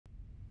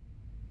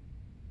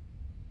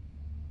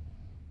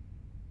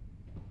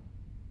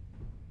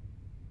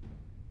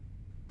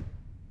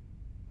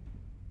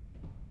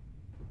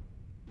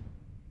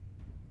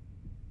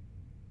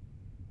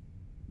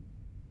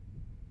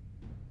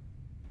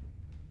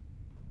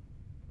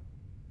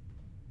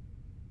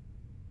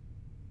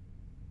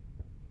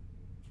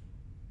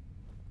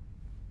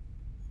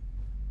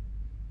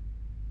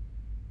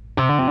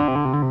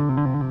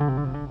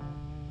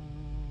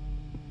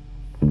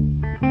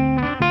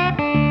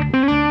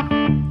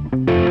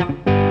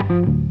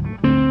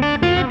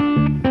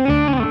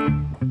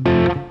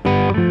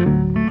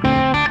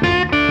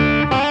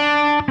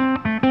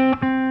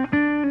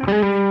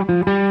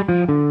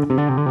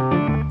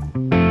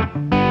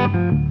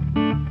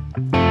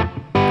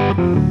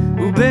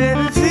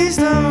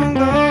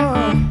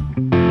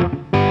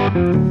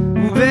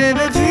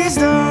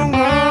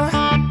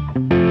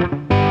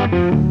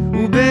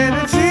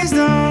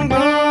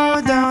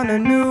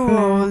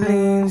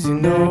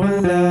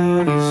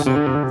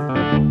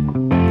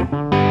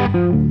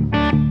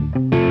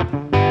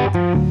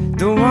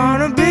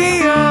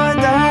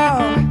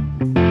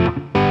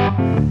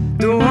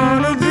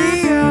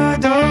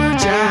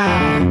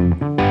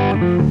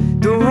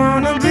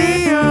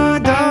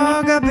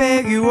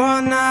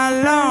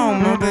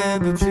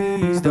baby,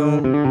 please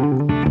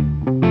don't.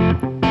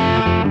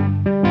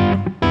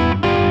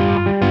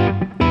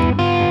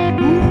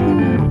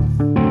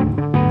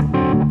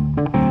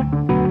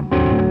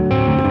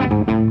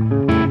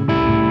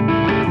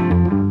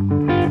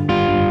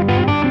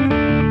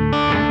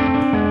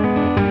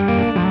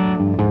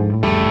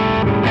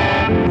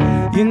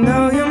 You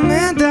know your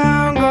man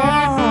down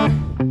gone.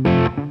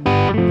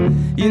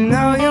 You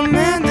know your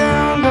man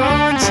down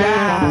gone,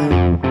 child.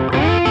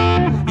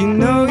 You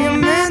know your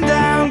man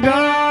down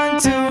gone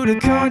to the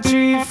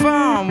country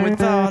farm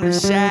with all the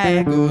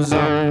shackles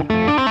on.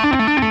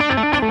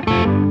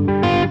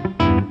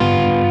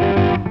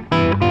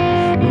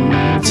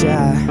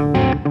 Child.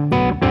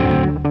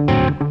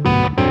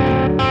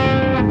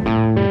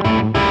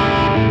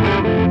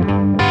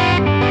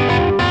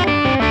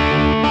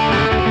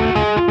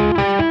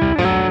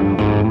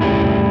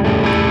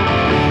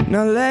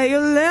 Now lay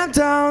your lamp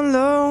down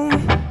low.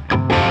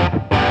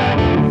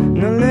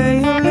 Now lay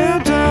your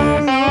lamp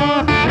down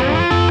low.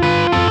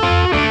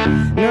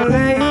 Now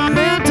lay your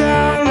lamp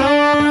down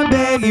low. I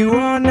beg you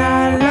all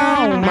night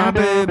long. My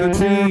baby,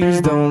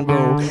 please don't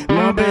go.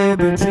 My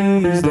baby,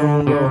 please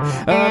don't go.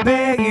 I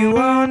beg you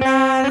all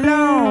night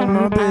long.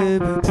 My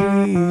baby,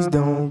 please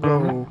don't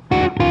go.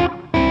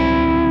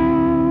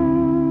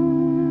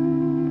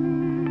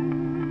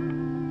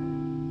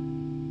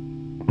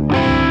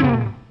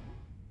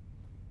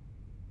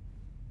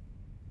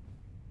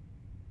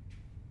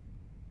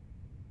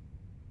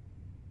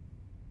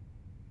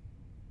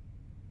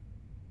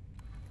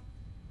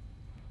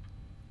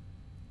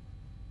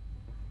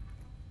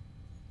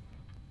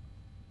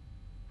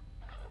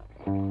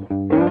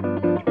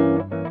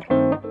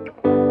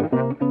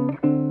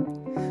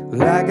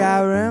 Well, I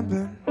got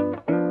rambling.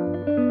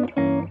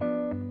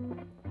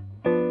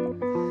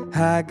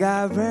 I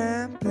got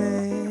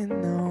rambling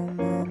on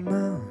my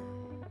mind.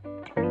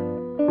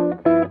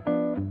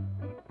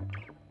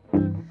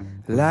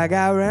 Well, I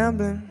got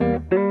rambling.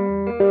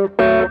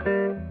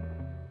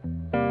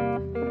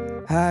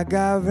 I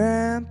got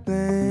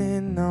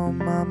rambling on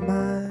my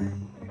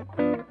mind.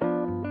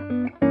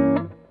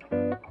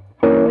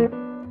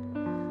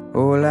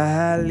 Oh, well, I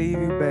had to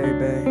leave you,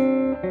 baby,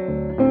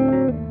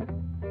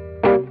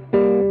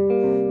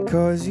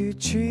 'cause you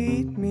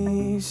treat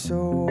me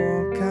so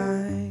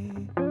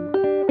kind.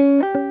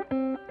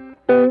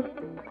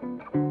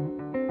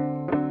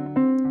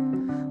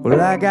 Well,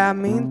 I got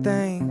mean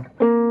thing.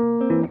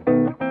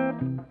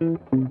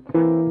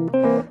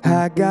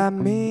 I got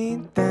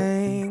mean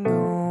thing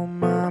on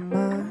my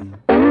mind.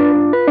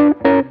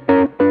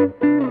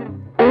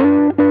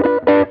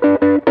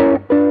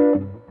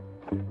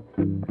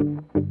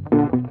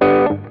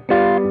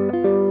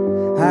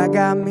 I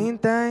got mean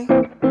thing.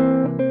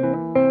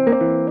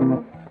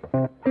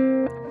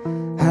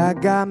 I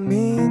got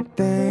mean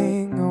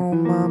thing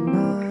on my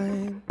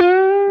mind.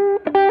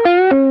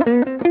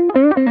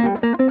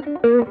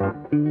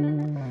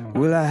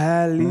 Well, I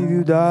had to leave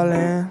you,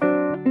 darling,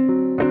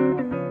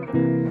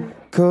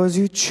 'cause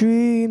you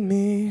treat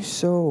me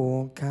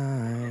so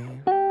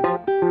kind.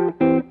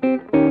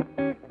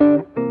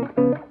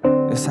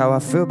 That's how I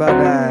feel about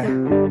that.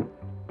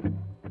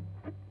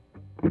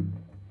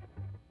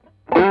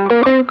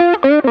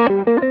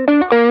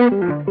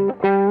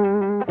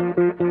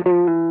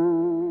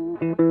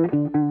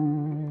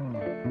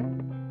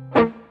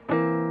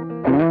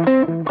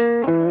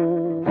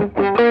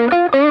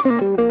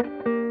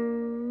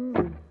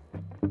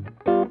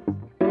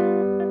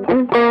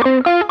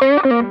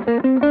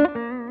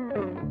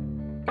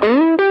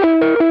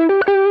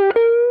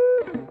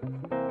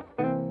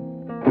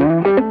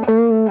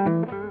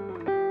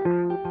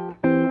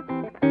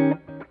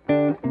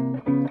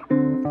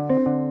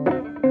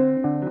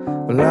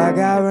 Well, I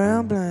got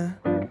rambling.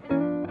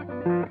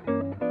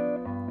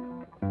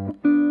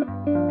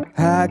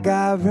 I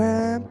got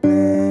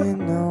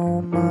rambling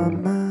on my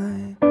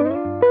mind.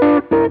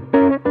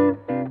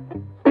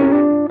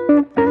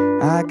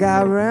 I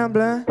got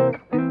rambling.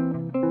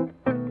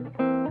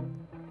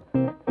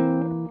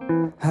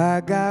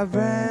 I got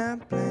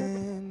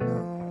rambling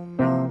on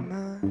my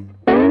mind.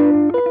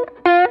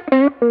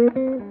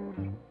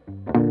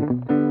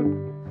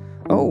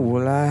 Oh,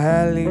 well, I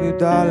had to leave you,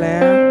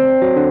 darling,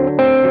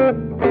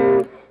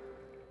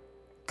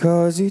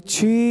 'cause you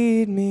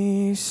treat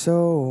me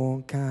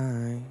so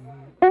kind.